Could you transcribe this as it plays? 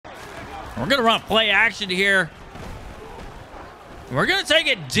We're going to run play action here. We're going to take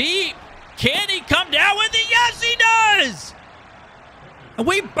it deep. Can he come down with it? Yes, he does. And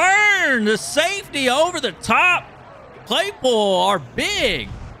we burn the safety over the top. Claypool, our big,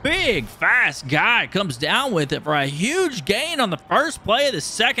 fast guy, comes down with it for a huge gain on the first play of the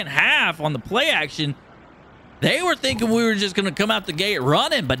second half on the play action. They were thinking we were just going to come out the gate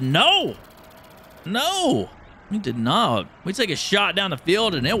running, but no. No, we did not. We take a shot down the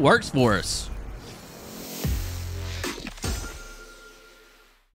field, and it works for us.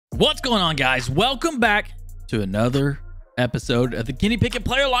 What's going on, guys? Welcome back to another episode of the Kenny Pickett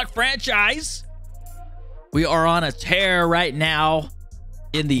Player Lock franchise. We are on a tear right now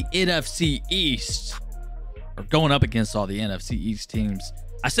in the NFC East. We're going up against all the NFC East teams.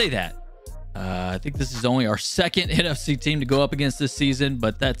 I say that. I think this is only our second NFC team to go up against this season,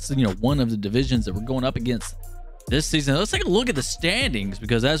 but that's, one of the divisions that we're going up against this season. Let's take a look at the standings,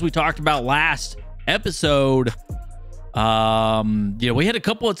 because as we talked about last episode, we had a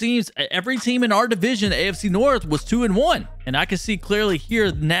couple of teams. Every team in our division, AFC North, was 2-1, and I can see clearly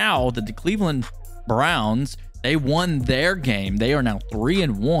here now that the Cleveland Browns, they won their game. They are now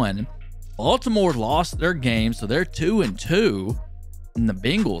 3-1. Baltimore lost their game, so they're 2-2. And the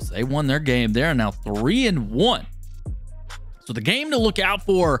Bengals, they won their game. They're now 3-1. So the game to look out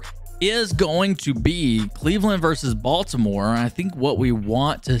for is going to be Cleveland versus Baltimore. I think what we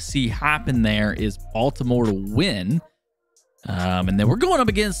want to see happen there is Baltimore to win. And then we're going up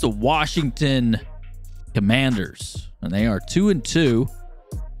against the Washington Commanders, and they are 2-2.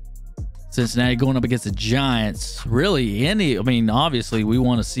 Cincinnati going up against the Giants. Really, obviously we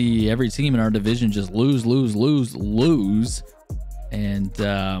want to see every team in our division just lose. And,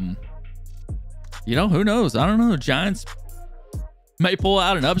 who knows? I don't know. The Giants may pull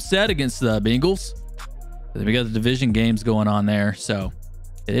out an upset against the Bengals. Then we got the division games going on there. So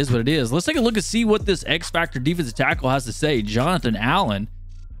it is what it is. Let's take a look and see what this X Factor defensive tackle has to say. Jonathan Allen.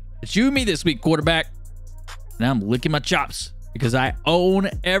 It's you and me this week, quarterback. Now I'm licking my chops because I own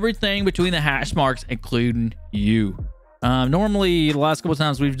everything between the hash marks, including you. Normally, the last couple of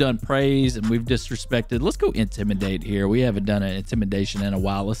times we've done praise and we've disrespected. Let's go intimidate here. We haven't done an intimidation in a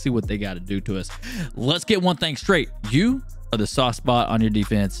while. Let's see what they got to do to us. Let's get one thing straight. You are the soft spot on your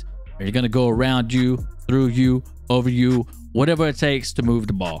defense. Are you going to go around you, through you, over you, whatever it takes to move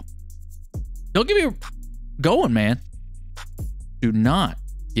the ball? Don't get me going, man. Do not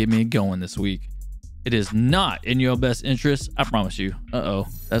get me going this week. It is not in your best interest. I promise you. Uh-oh.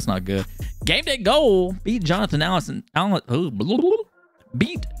 That's not good. Game day goal. Beat Jonathan Allen's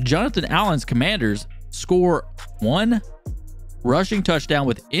Commanders. Score one rushing touchdown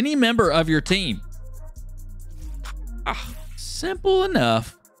with any member of your team. Simple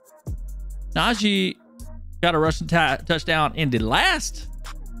enough. Najee got a rushing touchdown in the last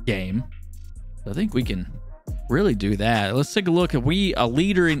game. I think we can really do that. Let's take a look. Are we a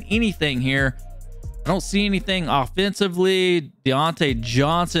leader in anything here? I don't see anything offensively. Deontay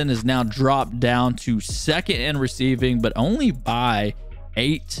Johnson is now dropped down to second in receiving, but only by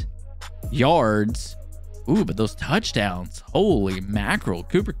 8 yards. Ooh, but those touchdowns. Holy mackerel.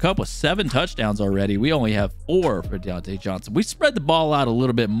 Cooper Kupp with 7 touchdowns already. We only have 4 for Deontay Johnson. We spread the ball out a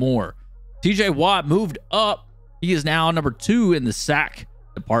little bit more. TJ Watt moved up. He is now number 2 in the sack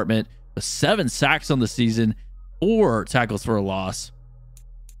department with 7 sacks on the season, 4 tackles for a loss.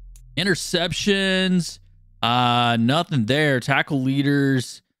 Interceptions, nothing there. Tackle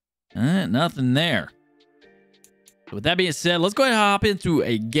leaders, nothing there. So with that being said, let's go ahead and hop into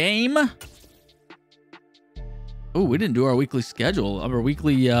a game. Oh, we didn't do our weekly schedule, our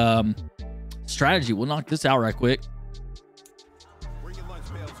weekly strategy. We'll knock this out right quick.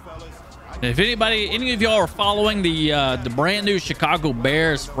 And if any of y'all are following the brand new Chicago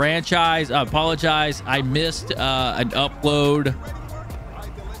Bears franchise, I apologize. I missed an upload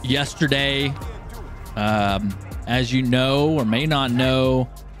yesterday. As you know or may not know,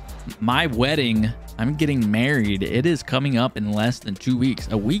 my wedding, I'm getting married. It is coming up in less than 2 weeks,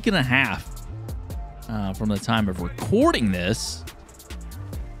 a week and a half from the time of recording this.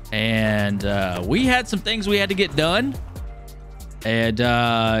 And we had some things we had to get done. And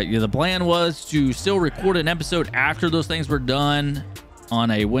the plan was to still record an episode after those things were done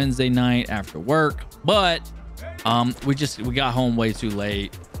on a Wednesday night after work. But we got home way too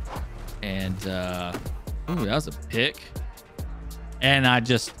late. And ooh, that was a pick. And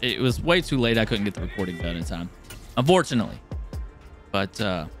it was way too late. I couldn't get the recording done in time, unfortunately. But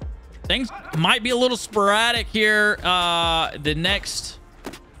things might be a little sporadic here. Like I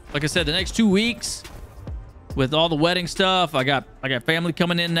said, the next 2 weeks with all the wedding stuff. I got family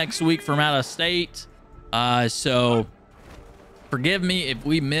coming in next week from out of state. So forgive me if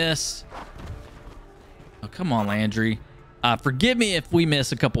we miss Oh, come on, Landry. Forgive me if we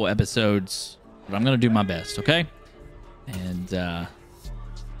miss a couple episodes, but I'm going to do my best, okay? And,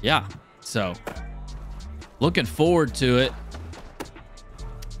 yeah. So, looking forward to it.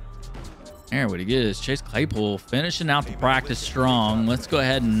 There, what he gets, Chase Claypool finishing out the practice strong. Let's go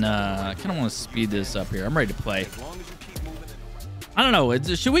ahead and I kind of want to speed this up here. I'm ready to play. I don't know.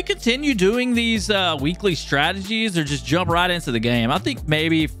 Should we continue doing these weekly strategies or just jump right into the game? I think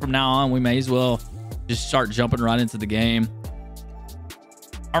maybe from now on we may as well just start jumping right into the game.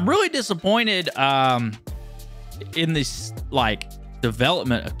 I'm really disappointed in this like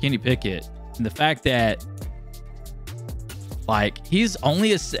development of Kenny Pickett and the fact that like he's in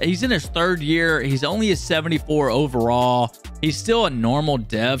his 3rd year. He's only a 74 overall. He's still a normal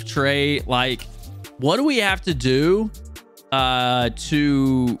dev trait. Like, what do we have to do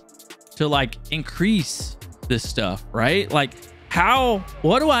to like increase this stuff, right? Like,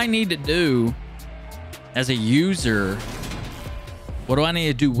 what do I need to do as a user? What do I need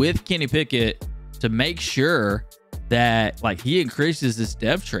to do with Kenny Pickett to make sure that like he increases this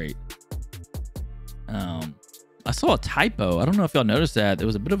dev trait? I saw a typo. I don't know if y'all noticed that. There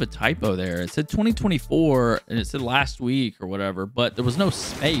was a bit of a typo there. It said 2024 and it said last week or whatever, but there was no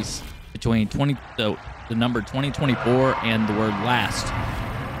space between the number 2024 and the word last.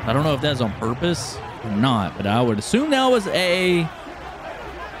 I don't know if that's on purpose or not, but I would assume that was a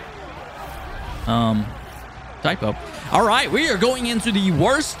typo. All right, we are going into the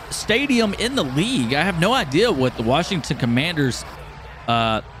worst stadium in the league. I have no idea what the Washington Commanders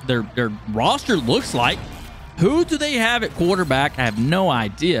their roster looks like. Who do they have at quarterback? I have no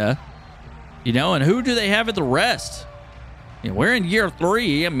idea. You know, and who do they have at the rest? You know, we're in year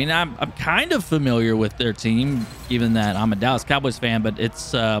 3. I mean, I'm kind of familiar with their team, given that I'm a Dallas Cowboys fan, but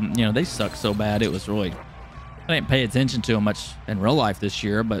it's, you know, they suck so bad. It was really, I didn't pay attention to them much in real life this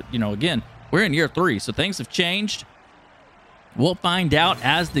year, but, you know, again, we're in year 3, so things have changed. We'll find out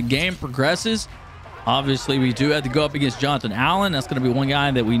as the game progresses. Obviously, we do have to go up against Jonathan Allen. That's going to be one guy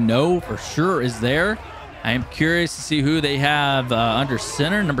that we know for sure is there. I am curious to see who they have under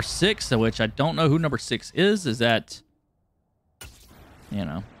center, number 6, which I don't know who number 6 is. Is that, you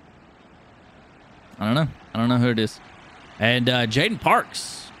know, I don't know. I don't know who it is. And Jaden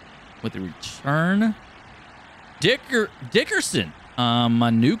Parks with the return. Dickerson, my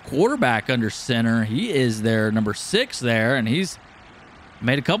new quarterback under center. He is their number 6 there, and he's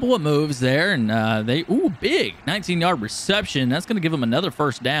made a couple of moves there, and big 19-yard reception. That's going to give them another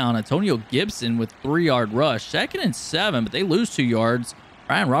first down. Antonio Gibson with 3-yard rush. 2nd and 7, but they lose 2 yards.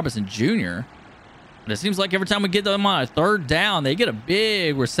 Ryan Robinson Jr. But it seems like every time we get them on a 3rd down, they get a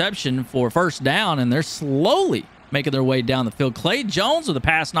big reception for first down, and they're slowly making their way down the field. Clay Jones with a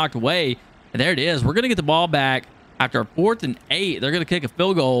pass knocked away, and there it is. We're going to get the ball back after a 4th and 8. They're going to kick a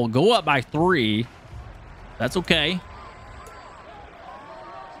field goal, go up by 3. That's okay.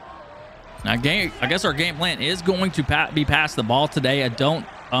 Now, I guess our game plan is going to be pass the ball today. I don't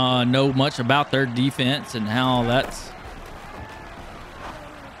know much about their defense and how that's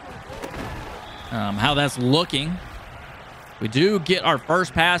looking. We do get our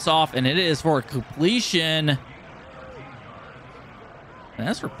first pass off, and it is for a completion. And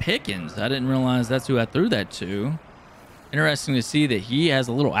that's for Pickens. I didn't realize that's who I threw that to. Interesting to see that he has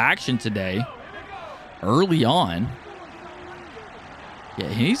a little action today early on. Yeah,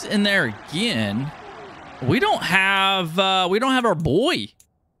 he's in there again. We don't have our boy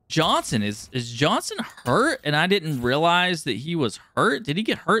Johnson. Is Johnson hurt? And I didn't realize that he was hurt. Did he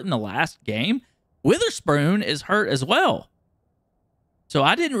get hurt in the last game? Witherspoon is hurt as well. So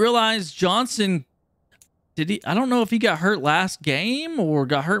I didn't realize Johnson, I don't know if he got hurt last game or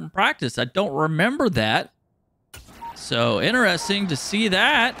got hurt in practice. I don't remember that. So interesting to see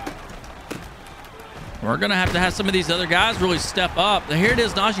that. We're going to have some of these other guys really step up. Here it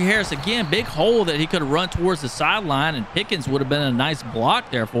is, Najee Harris again. Big hole that he could have run towards the sideline, and Pickens would have been a nice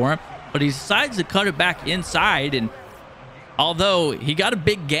block there for him. But he decides to cut it back inside, and although he got a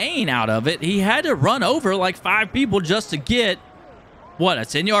big gain out of it, he had to run over like 5 people just to get, what, a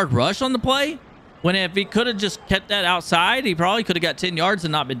 10-yard rush on the play? When if he could have just kept that outside, he probably could have got 10 yards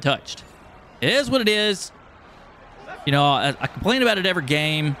and not been touched. It is what it is. You know, I complain about it every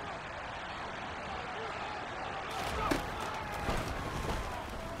game.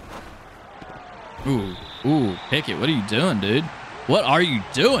 Ooh, Pickett, what are you doing, dude? What are you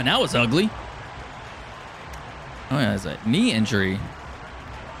doing? That was ugly. Oh, yeah, it's a knee injury.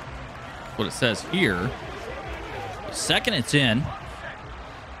 That's what it says here. 2nd and 10.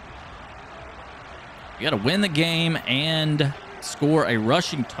 You got to win the game and score a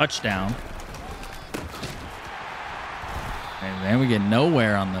rushing touchdown. And then we get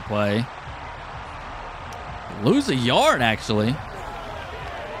nowhere on the play. Lose a yard, actually.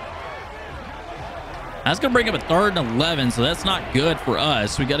 That's going to bring up a 3rd and 11, so that's not good for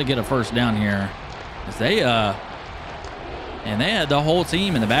us. We got to get a first down here. As they, and they had the whole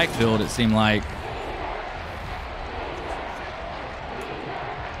team in the backfield, it seemed like.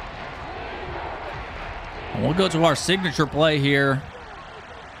 And we'll go to our signature play here.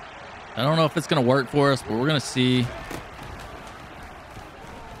 I don't know if it's going to work for us, but we're going to see.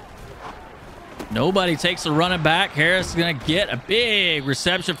 Nobody takes the running back. Harris is going to get a big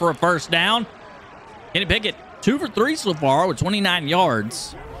reception for a first down. Kenny Pickett, 2 for 3 so far with 29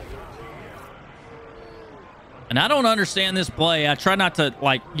 yards. And I don't understand this play. I try not to,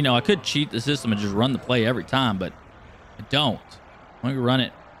 like, you know, I could cheat the system and just run the play every time, but I don't. I want to run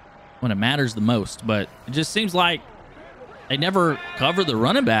it when it matters the most. But it just seems like they never cover the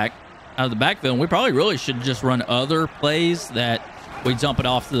running back out of the backfield. And we probably really should just run other plays that we dump it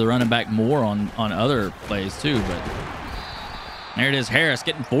off to the running back more on other plays too. But there it is. Harris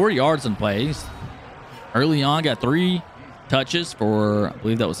getting 4 yards in plays. Early on, got 3 touches for, I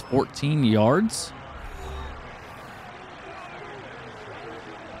believe that was 14 yards.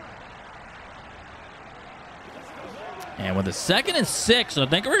 And with a 2nd and 6, I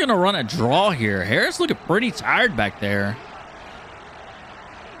think we're going to run a draw here. Harris looking pretty tired back there.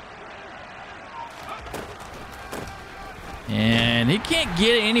 And he can't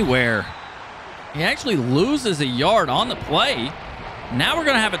get anywhere. He actually loses a yard on the play. Now we're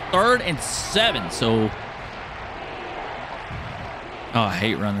going to have a 3rd and 7. So, oh, I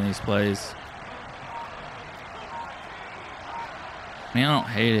hate running these plays. I mean, I don't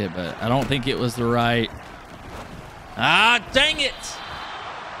hate it, but I don't think it was the right. Ah, dang it.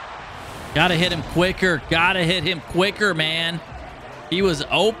 Got to hit him quicker. Got to hit him quicker, man. He was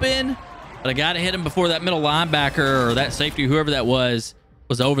open, but I got to hit him before that middle linebacker or that safety, whoever that was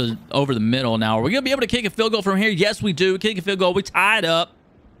over the middle. Now, are we going to be able to kick a field goal from here? Yes, we do. Kick a field goal. We tied up.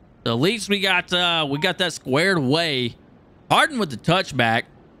 At least we got that squared away. Harden with the touchback.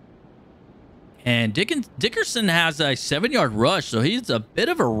 And Dickerson has a 7-yard rush, so he's a bit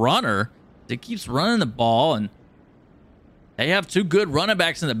of a runner. He keeps running the ball, and they have 2 good running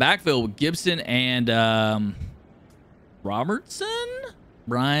backs in the backfield with Gibson and Robertson?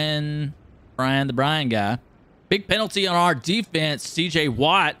 Brian, the Brian guy. Big penalty on our defense, CJ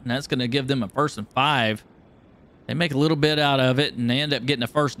Watt, and that's going to give them a 1st and 5. They make a little bit out of it, and they end up getting a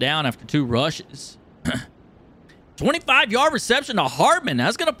first down after 2 rushes. 25-yard reception to Hartman.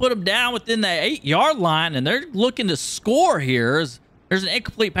 That's going to put them down within the 8-yard line, and they're looking to score here. There's an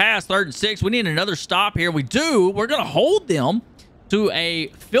incomplete pass, 3rd and 6. We need another stop here. We do. We're going to hold them to a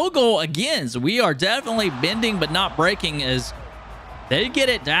field goal again. So we are definitely bending but not breaking as they get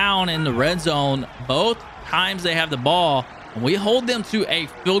it down in the red zone both times they have the ball. And we hold them to a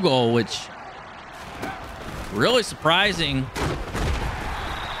field goal, which really surprising.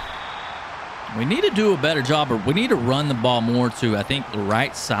 We need to do a better job, or we need to run the ball more to, I think, the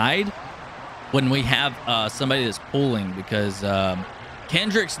right side when we have somebody that's pulling, because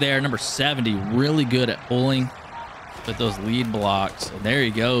Kendrick's there, number 70, really good at pulling with those lead blocks. And there he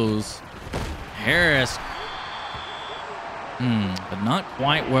goes. Harris, but not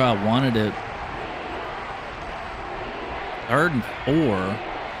quite where I wanted it. 3rd and 4.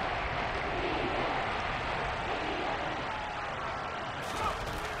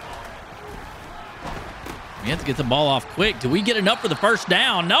 We have to get the ball off quick. Do we get enough for the first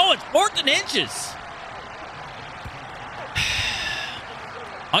down? No, it's 4th and inches.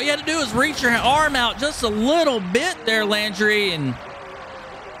 All you had to do is reach your arm out just a little bit there, Landry, and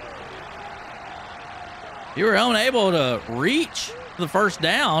you were unable to reach the first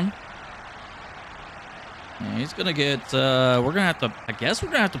down. And he's going to get, we're going to have to, I guess we're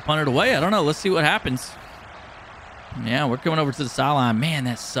going to have to punt it away. I don't know. Let's see what happens. Yeah, we're coming over to the sideline. Man,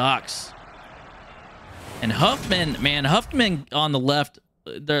 that sucks. And Huffman, man, Huffman on the left,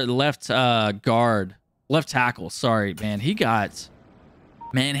 guard, left tackle. Sorry, man. He got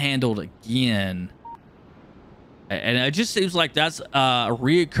manhandled again. And it just seems like that's a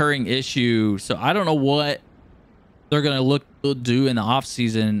reoccurring issue. So I don't know what they're going to do in the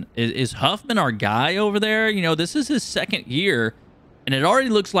offseason. Is Huffman our guy over there? You know, this is his 2nd year, and it already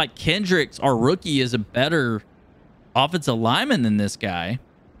looks like Kendricks, our rookie, is a better offensive lineman than this guy.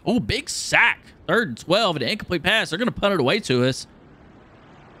 Oh, big sack. 3rd and 12, an incomplete pass. They're going to punt it away to us.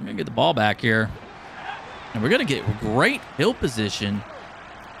 We're going to get the ball back here. And we're going to get great field position.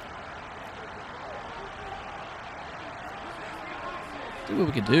 See what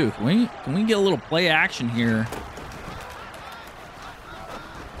we can do. Can we get a little play action here?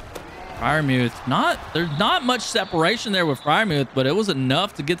 Freiermuth, there's not much separation there with Freiermuth, but it was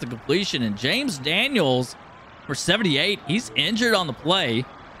enough to get the completion. And James Daniels for 78. He's injured on the play.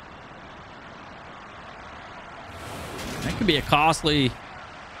 That could be a costly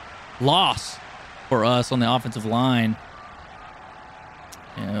loss for us on the offensive line.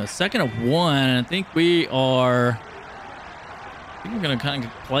 Yeah, 2nd and 1. I think we're going to kind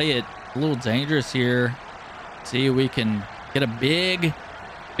of play it a little dangerous here. See if we can get a big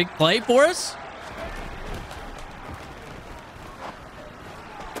play for us.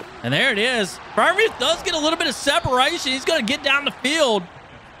 And there it is. Freiermuth does get a little bit of separation. He's going to get down the field.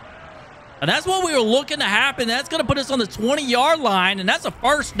 And that's what we were looking to happen. That's going to put us on the 20-yard line, and that's a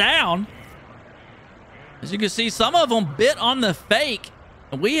first down. As you can see, some of them bit on the fake.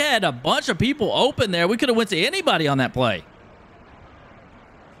 And we had a bunch of people open there. We could have went to anybody on that play.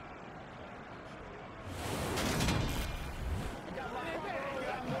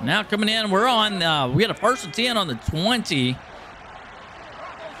 Now coming in, we're on, we got a 1st and 10 on the 20.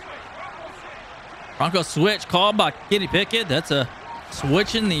 Broncos switch called by Kenny Pickett. That's a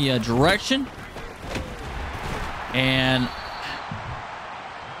switch in the direction. And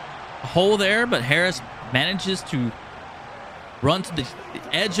a hole there, but Harris manages to run to the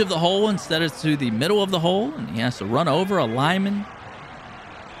edge of the hole instead of to the middle of the hole. And he has to run over a lineman.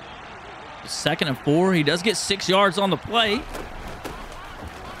 2nd and 4. He does get 6 yards on the play.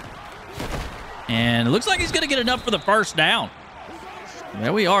 And it looks like he's going to get enough for the first down.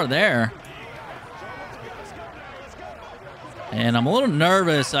 There we are there. And I'm a little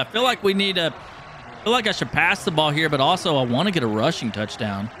nervous. I feel like I should pass the ball here, but also I want to get a rushing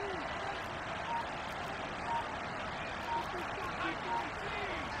touchdown.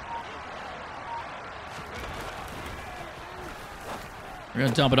 We're going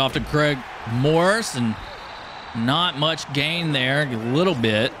to dump it off to Greg Morris, and not much gain there. A little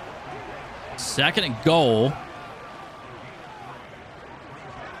bit. 2nd and goal.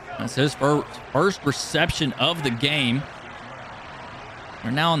 That's his first reception of the game. We're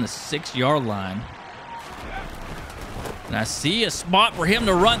now on the 6-yard line. And I see a spot for him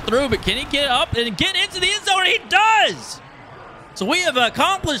to run through, but can he get up and get into the end zone? He does! So we have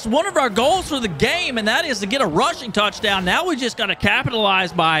accomplished one of our goals for the game, and that is to get a rushing touchdown. Now we just got to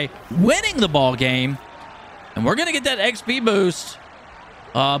capitalize by winning the ball game. And we're going to get that XP boost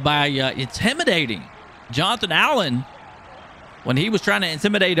by intimidating Jonathan Allen when he was trying to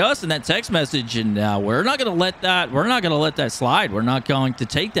intimidate us in that text message. And we're not going to let that slide. We're not going to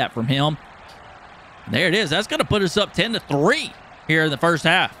take that from him. And there it is. That's going to put us up 10-3 here in the first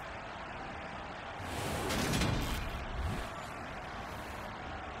half.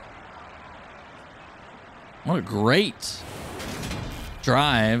 What a great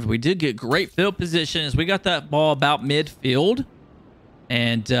drive. We did get great field position as we got that ball about midfield.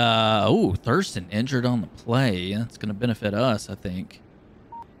 And, Thurston injured on the play. That's going to benefit us, I think.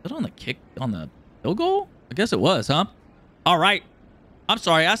 Is that on the kick, on the field goal? I guess it was, huh? All right. I'm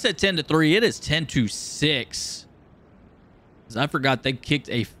sorry. I said 10-3. It is 10-6. Because I forgot they kicked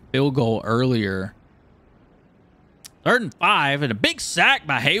a field goal earlier. 3rd and 5, and a big sack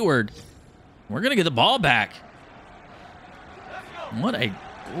by Hayward. We're going to get the ball back. What a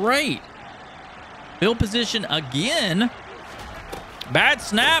great field position again. Bad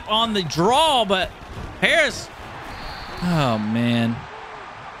snap on the draw, but Harris, oh, man.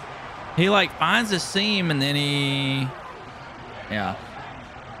 He, finds a seam, and then yeah.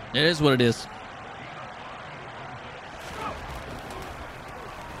 It is what it is.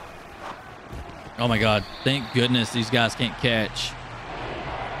 Oh, my God. Thank goodness these guys can't catch.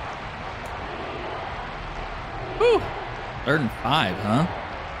 Whew. 3rd and 5, huh?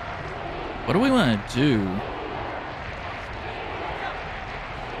 What do we want to do?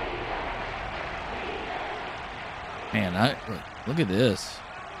 Man, look at this.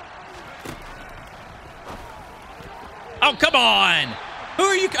 Oh, come on! Who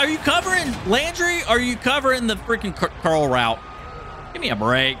are you? Are you covering Landry? Or are you covering the freaking curl route? Give me a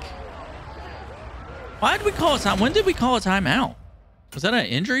break. Why did we call a time? When did we call a timeout? Was that an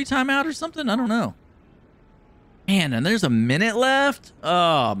injury timeout or something? I don't know. Man, and there's a minute left.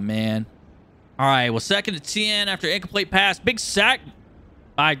 Oh man. All right. Well, 2nd and 10 after incomplete pass, big sack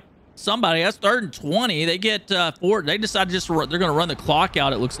by somebody. That's 3rd and 20. They get 4. They decide they're going to run the clock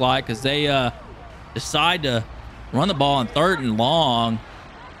out. It looks like because they decide to run the ball on 3rd and long.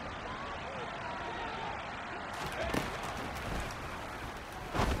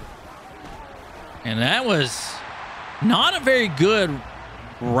 And that was not a very good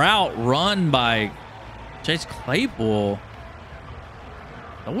route run by Chase Claypool.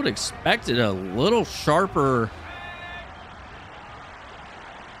 I would have expected a little sharper,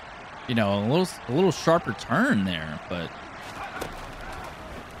 a little sharper turn there, but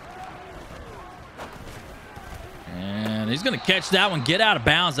he's going to catch that one, get out of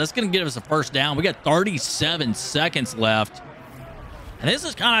bounds. That's going to give us a first down. We got 37 seconds left. And this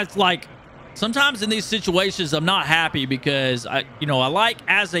is kind of like, sometimes in these situations, I'm not happy because I like,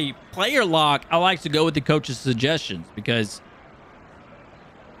 as a player lock, I like to go with the coach's suggestions because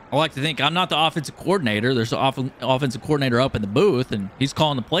I like to think I'm not the offensive coordinator. There's an offensive coordinator up in the booth, and he's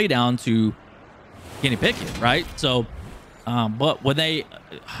calling the play down to Kenny Pickett, right? So, but when they,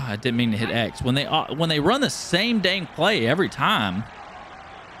 I didn't mean to hit X. When they run the same dang play every time,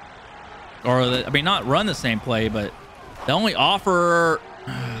 or I mean, not run the same play, but they only offer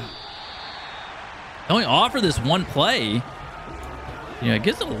this one play. It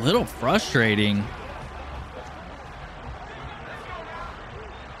gets a little frustrating.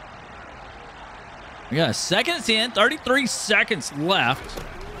 We got a 2nd and 10, 33 seconds left.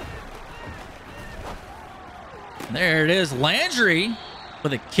 And there it is, Landry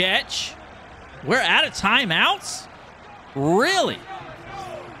with a catch. We're out of timeouts? Really?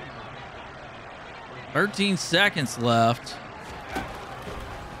 13 seconds left.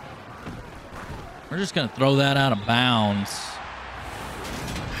 We're just going to throw that out of bounds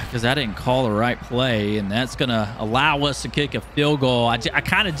because I didn't call the right play, and that's going to allow us to kick a field goal. I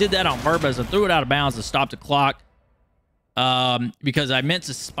kind of did that on purpose. I threw it out of bounds to stop the clock because I meant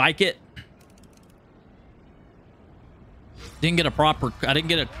to spike it. I didn't get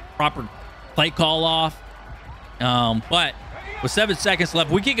a proper play call off. But with 7 seconds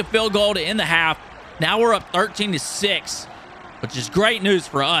left, we kick a field goal to end the half. Now we're up 13-6, which is great news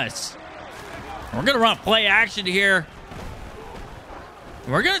for us. We're going to run play action here.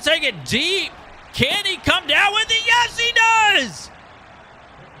 We're going to take it deep. Can he come down with it? Yes, he does.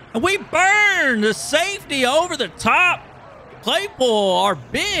 And we burn the safety over the top. Claypool, our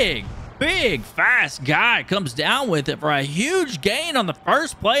big, fast guy, comes down with it for a huge gain on the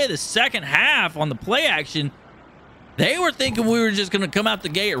first play of the second half on the play action. They were thinking we were just going to come out the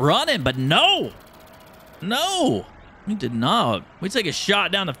gate running, but no. No, we did not. We take a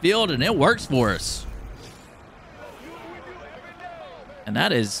shot down the field, and it works for us. And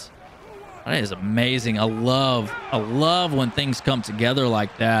that is amazing. I love when things come together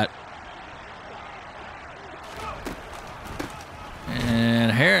like that.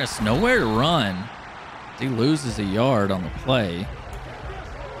 And Harris, nowhere to run. He loses a yard on the play.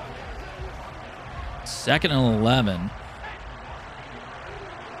 2nd and 11.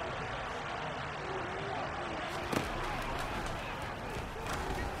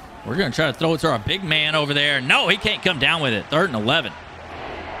 We're going to try to throw it to our big man over there. No, he can't come down with it. 3rd and 11.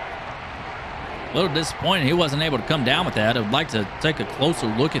 A little disappointed he wasn't able to come down with that. I would like to take a closer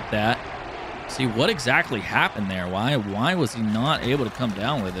look at that. See what exactly happened there. Why was he not able to come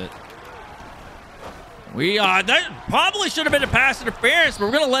down with it? That probably should have been a pass interference, but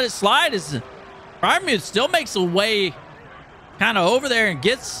we're going to let it slide as Freiermuth still makes a way kind of over there and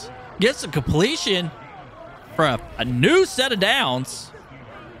gets a completion for a new set of downs.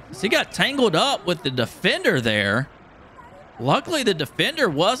 So he got tangled up with the defender there. Luckily, the defender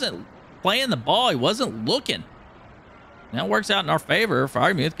wasn't playing the ball. He wasn't looking. That works out in our favor.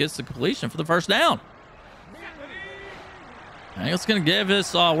 Freiermuth gets the completion for the first down. I think it's going to give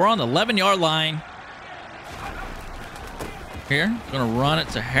us, we're on the 11-yard line. Here, going to run it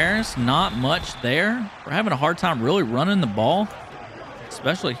to Harris. Not much there. We're having a hard time really running the ball,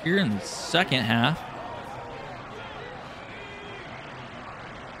 especially here in the second half.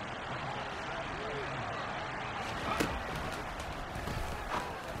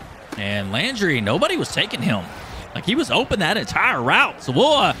 And Landry, nobody was taking him. Like, he was open that entire route. So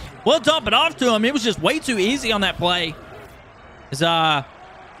we'll dump it off to him. It was just way too easy on that play. That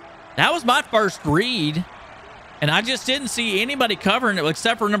was my first read. And I just didn't see anybody covering it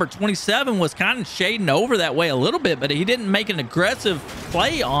except for number 27 was kind of shading over that way a little bit, but he didn't make an aggressive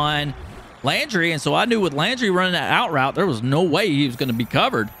play on Landry. And so I knew with Landry running that out route, there was no way he was going to be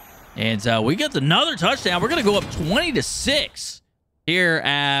covered. And we get another touchdown. We're going to go up 20-6. Here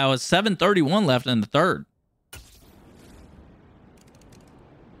with 7:31 left in the third.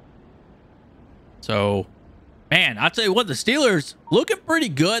 So, man, I'll tell you what, the Steelers looking pretty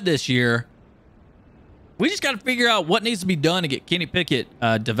good this year. We just got to figure out what needs to be done to get Kenny Pickett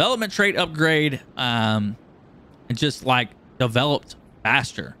development trait upgrade and just like developed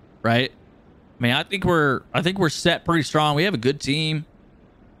faster, right? I mean, I think we're set pretty strong. We have a good team.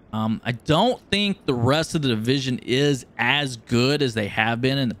 I don't think the rest of the division is as good as they have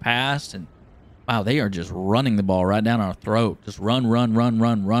been in the past. And wow, they are just running the ball right down our throat. Just run.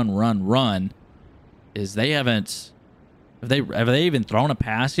 Is they haven't, have they even thrown a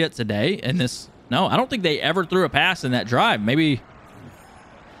pass yet today in this? No, I don't think they ever threw a pass in that drive. Maybe,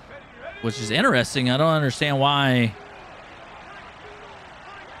 which is interesting. I don't understand why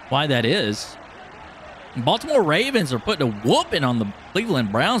why that is. Baltimore Ravens are putting a whooping on the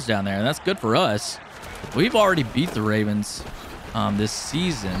Cleveland Browns down there. That's good for us. We've already beat the Ravens this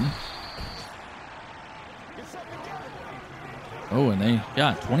season. Oh, and they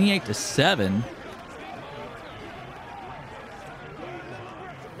got 28-7.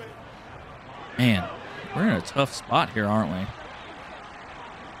 Man, we're in a tough spot here, aren't we?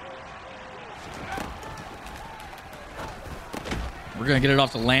 We're going to get it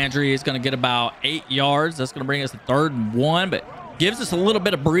off to Landry. He's going to get about 8 yards. That's going to bring us to 3rd and 1, but gives us a little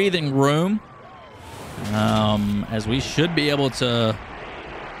bit of breathing room. As we should be able to,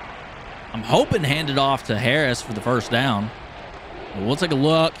 I'm hoping, hand it off to Harris for the first down. But we'll take a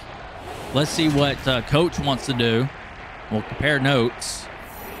look. Let's see what Coach wants to do. We'll compare notes.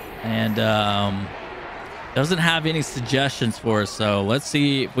 And doesn't have any suggestions for us, so let's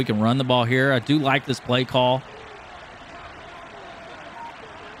see if we can run the ball here. I do like this play call.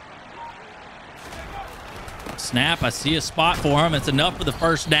 Snap, I see a spot for him. It's enough for the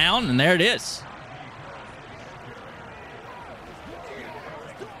first down, and there it is.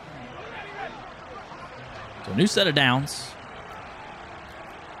 So new set of downs.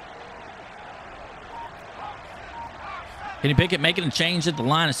 Kenny Pickett making a change at the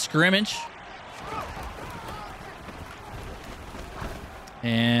line of scrimmage.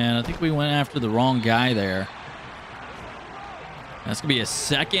 And I think we went after the wrong guy there. That's going to be a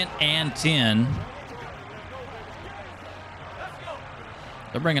 2nd and 10.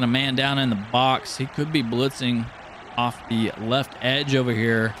 They're bringing a man down in the box. He could be blitzing off the left edge over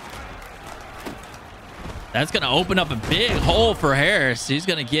here. That's going to open up a big hole for Harris. He's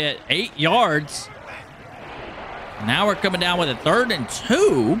going to get 8 yards. Now we're coming down with a 3rd and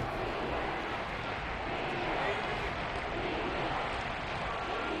 2.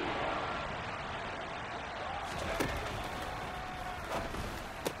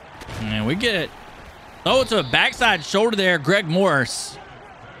 And we get it. Throw it to a backside shoulder there, Greg Morris.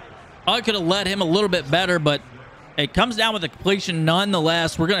 Probably could have led him a little bit better, but it comes down with a completion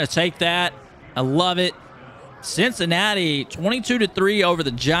nonetheless. We're going to take that. I love it. Cincinnati 22-3 over the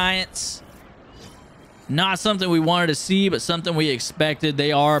Giants. Not something we wanted to see, but something we expected.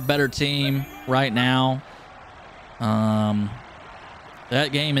 They are a better team right now.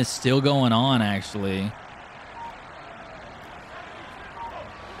 That game is still going on, actually.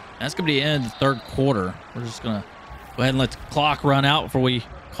 That's going to be the end of the 3rd quarter. We're just going to go ahead and let the clock run out before we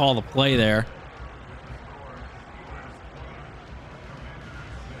call the play there.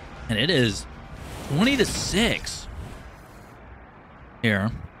 And it is 20-6 here.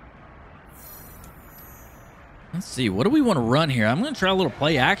 Let's see. What do we want to run here? I'm going to try a little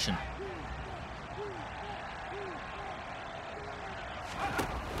play action.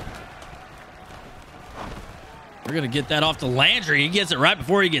 We're going to get that off to Landry. He gets it right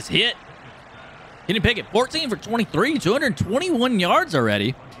before he gets hit. Kenny Pickett, 14 for 23, 221 yards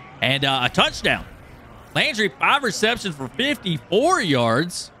already, and a touchdown. Landry, 5 receptions for 54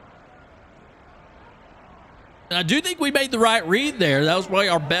 yards. And I do think we made the right read there. That was probably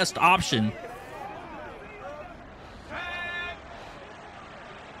our best option.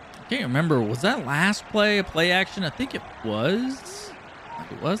 I can't remember. Was that last play a play action? I think it was.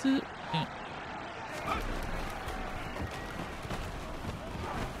 Was it? Yeah.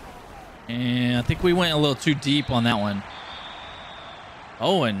 And I think we went a little too deep on that one.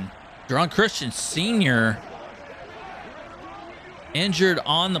 Oh, and Jerron Christian Sr. injured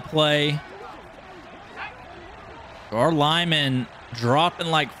on the play. So our linemen dropping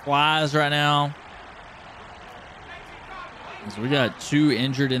like flies right now. So we got 2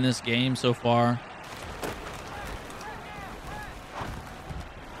 injured in this game so far.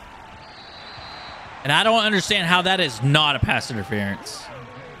 And I don't understand how that is not a pass interference.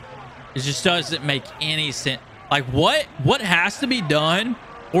 It just doesn't make any sense. Like, what has to be done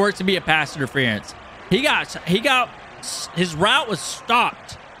for it to be a pass interference? His route was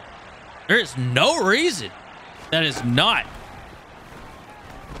stopped. There is no reason that is not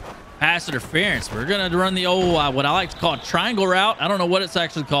pass interference. We're going to run the old, what I like to call a triangle route. I don't know what it's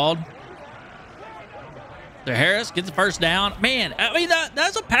actually called. So Harris gets the first down. Man, I mean,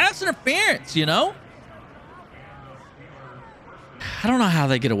 that's a pass interference, you know? I don't know how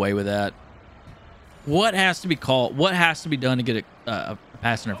they get away with that. What has to be called? What has to be done to get a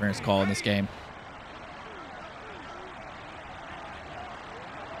pass interference call in this game?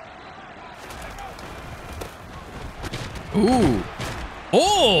 Ooh.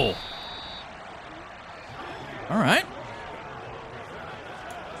 Oh. All right.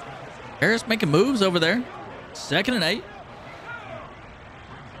 Harris making moves over there. 2nd and 8.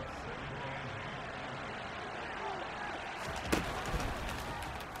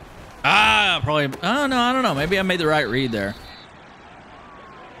 probably. Oh no, I don't know. Maybe I made the right read there.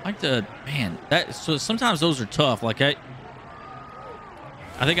 I like the man. That so sometimes those are tough. Like I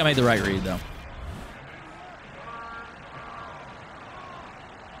think I made the right read though.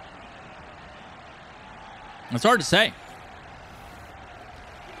 It's hard to say.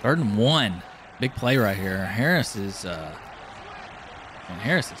 3rd and 1. Big play right here. Harris is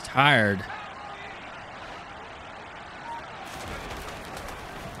tired.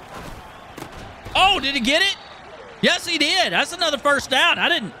 Oh, did he get it? Yes, he did. That's another first down. I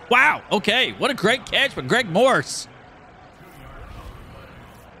didn't. Wow. Okay. What a great catch by Greg Morse.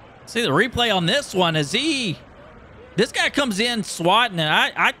 See the replay on this one. This guy comes in swatting,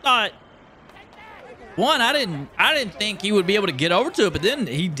 and I thought, one, I didn't think he would be able to get over to it, but then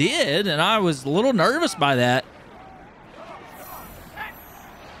he did, and I was a little nervous by that.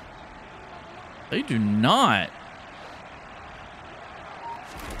 They do not.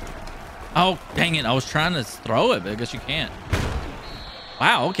 Oh, dang it. I was trying to throw it, but I guess you can't.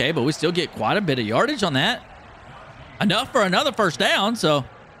 Wow, okay, but we still get quite a bit of yardage on that. Enough for another first down, so.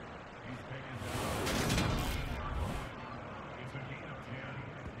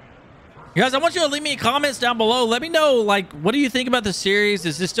 You guys, I want you to leave me comments down below. Let me know, like, what do you think about the series?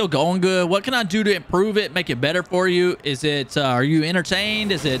 Is this still going good? What can I do to improve it, make it better for you? Is it, are you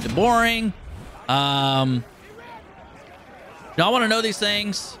entertained? Is it boring? Y'all want to know these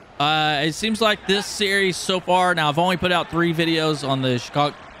things? It seems like this series so far, now I've only put out 3 videos on the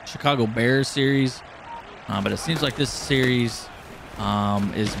Chicago Bears series, but it seems like this series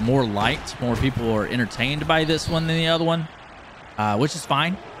is more liked. More people are entertained by this one than the other one, which is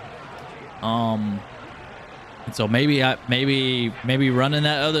fine. And so maybe running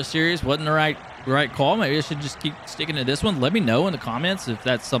that other series wasn't the right call. Maybe I should just keep sticking to this one. Let me know in the comments if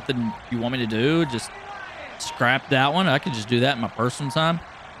that's something you want me to do. Just scrap that one. I could just do that in my personal time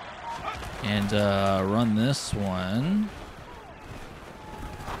and run this one.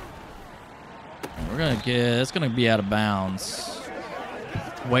 And we're gonna it's gonna be out of bounds.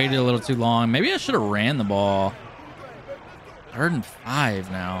 Waited a little too long. Maybe I should have ran the ball. 3rd and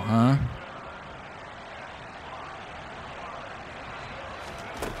 5 now, huh?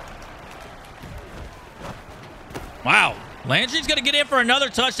 Wow. Landry's going to get in for another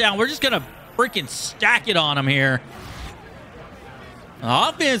touchdown. We're just going to freaking stack it on him here. The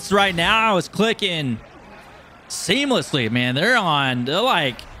offense right now is clicking seamlessly, man. They're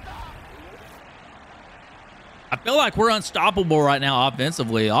like, I feel like we're unstoppable right now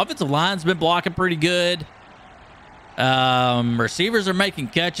offensively. The offensive line's been blocking pretty good. Receivers are making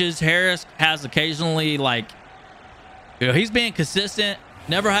catches. Harris has occasionally, like, you know, he's being consistent.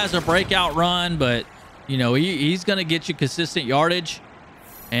 Never has a breakout run, but you know, he's going to get you consistent yardage,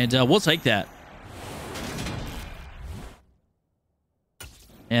 and we'll take that.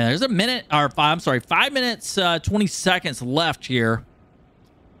 And there's 5 minutes, 20 seconds left here.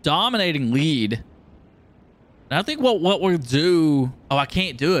 Dominating lead. And I think what we'll do... Oh, I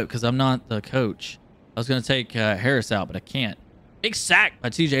can't do it because I'm not the coach. I was going to take Harris out, but I can't. Big sack by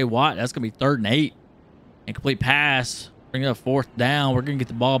TJ Watt. That's going to be 3rd and 8. Incomplete pass. Bring it up 4th down. We're going to get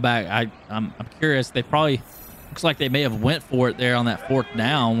the ball back. I'm curious. They probably... Looks like they may have went for it there on that 4th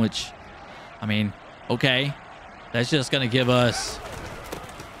down, which... I mean, okay. That's just going to give us...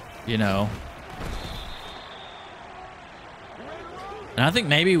 You know... And I think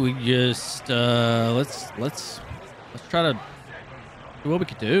maybe we just... Let's try to... do what we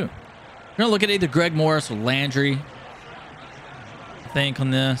could do. We're going to look at either Greg Morris or Landry, I think,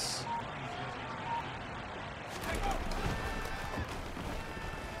 on this.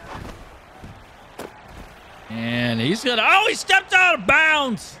 And he's gonna... Oh, he stepped out of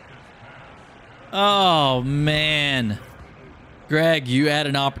bounds. Oh, man. Greg, you had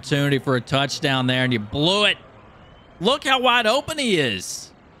an opportunity for a touchdown there, and you blew it. Look how wide open he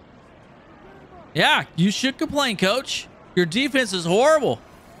is. Yeah, you should complain, coach. Your defense is horrible.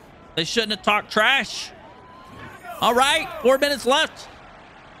 They shouldn't have talked trash. All right, 4 minutes left.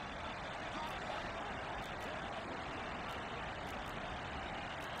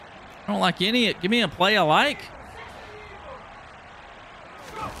 I don't like any. Give me a play I like.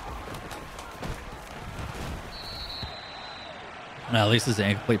 Well, at least it's an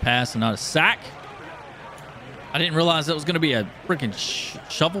incomplete pass and not a sack. I didn't realize that was going to be a freaking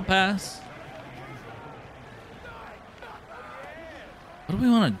shovel pass. What do we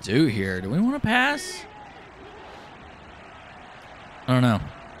want to do here? Do we want to pass? I don't know.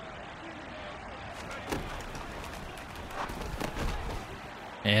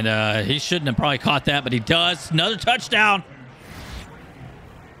 And he shouldn't have probably caught that, but he does. Another touchdown.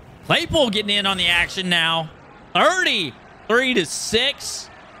 Claypool getting in on the action now. 33-6.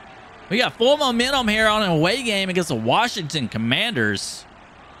 We got full momentum here on an away game against the Washington Commanders.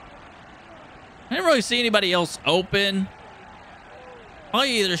 I didn't really see anybody else open.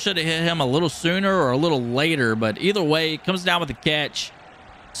 Probably either should have hit him a little sooner or a little later, but either way, comes down with the catch,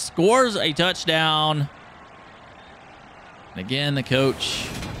 scores a touchdown. And again, the coach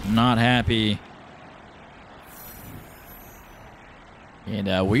not happy.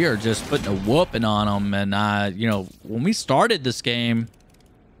 And we are just putting a whooping on them. And, you know, when we started this game,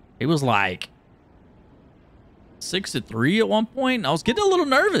 it was like 6-3 at one point. I was getting a little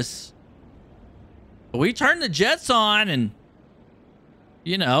nervous. But we turned the Jets on and,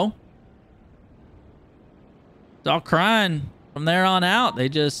 you know, it's all crying from there on out. They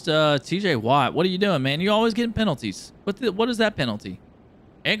just, TJ Watt, what are you doing, man? You always getting penalties. What is that penalty?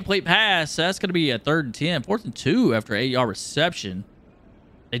 Incomplete pass. That's going to be a 3rd and 10. 4th and 2 after 8-yard reception.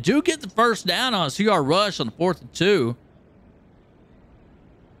 They do get the first down on a 2-yard rush on the 4th and 2.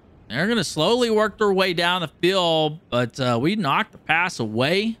 They're going to slowly work their way down the field, but we knocked the pass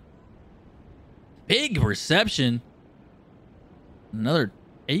away. Big reception. Another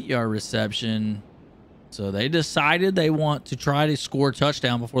 8-yard reception. So they decided they want to try to score a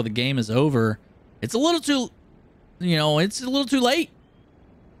touchdown before the game is over. It's a little too, you know, it's a little too late.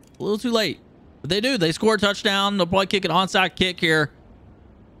 A little too late. But they do. They score a touchdown. They'll probably kick an onside kick here.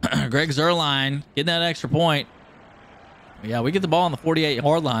 Greg Zuerlein getting that extra point. Yeah, we get the ball on the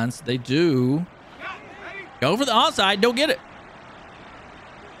 48-yard lines. They do go for the onside. Don't get it.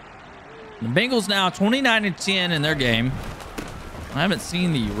 The Bengals now 29-10 in their game. I haven't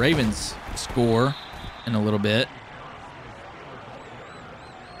seen the Ravens score in a little bit.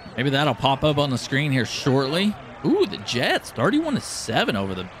 Maybe that'll pop up on the screen here shortly. Ooh, the Jets 31-7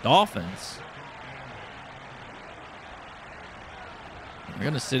 over the Dolphins. We're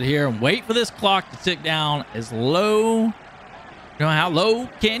going to sit here and wait for this clock to tick down as low. You know, how low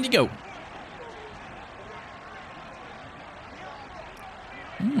can you go?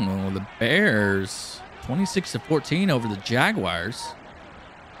 Oh, the Bears 26-14 over the Jaguars.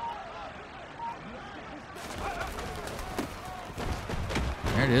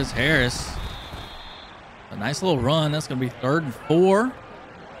 There it is, Harris. A nice little run. That's going to be 3rd and 4.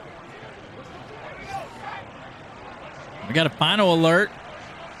 We got a final alert.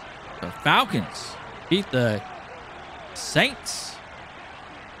 The Falcons beat the Saints.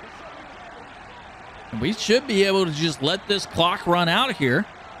 And we should be able to just let this clock run out here.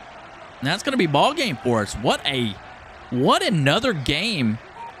 And that's going to be ball game for us. What another game.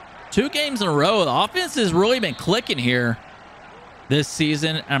 2 games in a row. The offense has really been clicking here this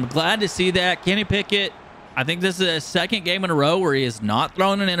season. I'm glad to see that. Kenny Pickett, I think this is his 2nd game in a row where he has not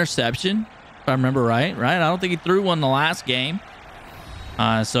thrown an interception, if I remember right? I don't think he threw one the last game.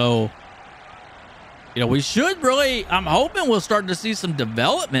 So, you know, we should really, I'm hoping we'll start to see some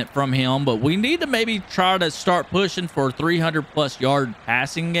development from him, but we need to maybe try to start pushing for 300-plus yard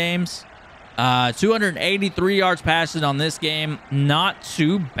passing games. 283 yards passing on this game. Not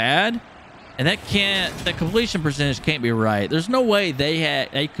too bad. And the completion percentage can't be right. There's no way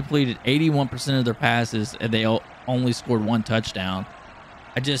they completed 81% of their passes and they only scored 1 touchdown.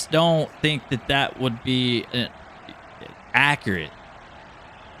 I just don't think that would be accurate.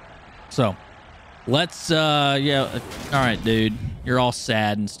 So let's, yeah. All right, dude, you're all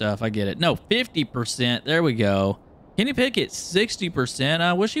sad and stuff. I get it. No, 50%. There we go. Kenny Pickett, 60%.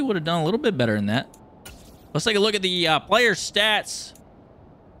 I wish he would have done a little bit better than that. Let's take a look at the player stats.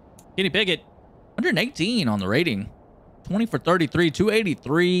 Kenny Pickett, 118 on the rating. 20 for 33,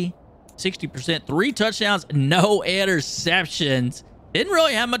 283, 60%, 3 touchdowns, no interceptions. Didn't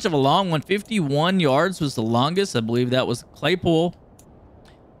really have much of a long one. 51 yards was the longest. I believe that was Claypool.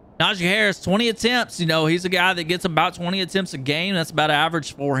 Najee Harris, 20 attempts. You know, he's a guy that gets about 20 attempts a game. That's about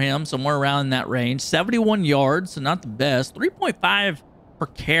average for him, somewhere around in that range. 71 yards, so not the best. 3.5 per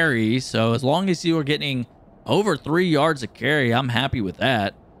carry. So as long as you are getting over 3 yards a carry, I'm happy with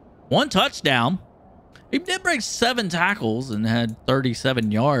that. 1 touchdown. He did break 7 tackles and had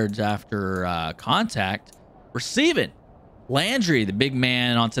 37 yards after contact. Receiving, Landry, the big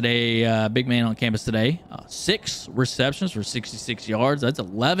man on today, big man on campus today. 6 receptions for 66 yards. That's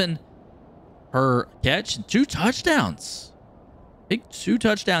 11 per catch and 2 touchdowns. Big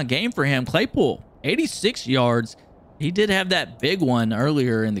 2-touchdown game for him. Claypool, 86 yards. He did have that big one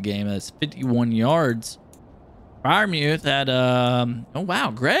earlier in the game. That's 51 yards. Freiermuth had, oh wow,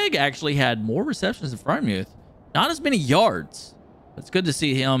 Greg actually had more receptions than Freiermuth. Not as many yards. It's good to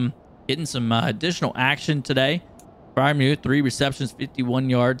see him getting some additional action today. Freiermuth, 3 receptions, 51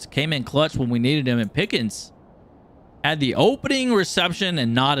 yards. Came in clutch when we needed him. And Pickens had the opening reception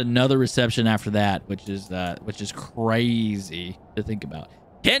and not another reception after that, which is crazy to think about.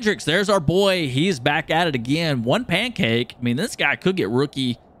 Kendricks, there's our boy. He's back at it again. One pancake. I mean, this guy could get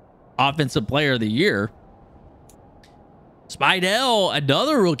rookie offensive player of the year. Spidell,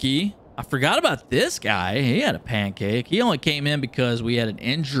 another rookie. I forgot about this guy. He had a pancake. He only came in because we had an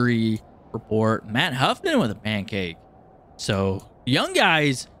injury report. Matt Huffman with a pancake. So young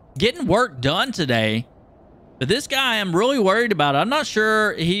guys getting work done today. But this guy I'm really worried about. I'm not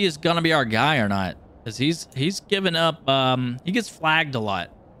sure he is going to be our guy or not. Because he's given up. He gets flagged a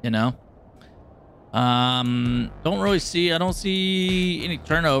lot, you know. I don't see any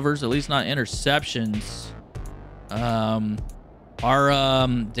turnovers, at least not interceptions. Our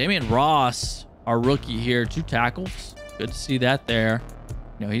Damian Ross, our rookie here, 2 tackles. Good to see that there.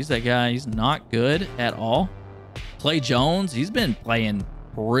 You know, he's that guy. He's not good at all. Clay Jones, he's been playing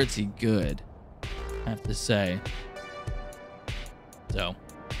pretty good, I have to say. So,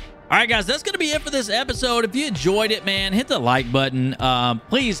 all right, guys, that's going to be it for this episode. If you enjoyed it, man, hit the like button.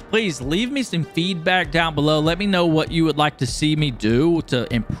 Please leave me some feedback down below. Let me know what you would like to see me do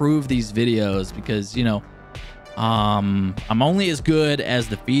to improve these videos because, you know, I'm only as good as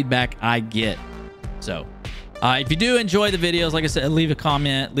the feedback I get. So if you do enjoy the videos, like I said, leave a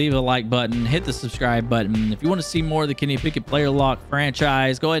comment, leave a like button, hit the subscribe button. If you want to see more of the Kenny Pickett Player Lock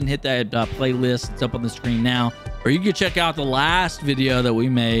franchise, go ahead and hit that playlist. It's up on the screen now, or you can check out the last video that we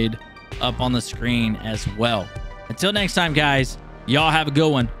made up on the screen as well. Until next time, guys, y'all have a good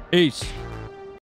one. Peace.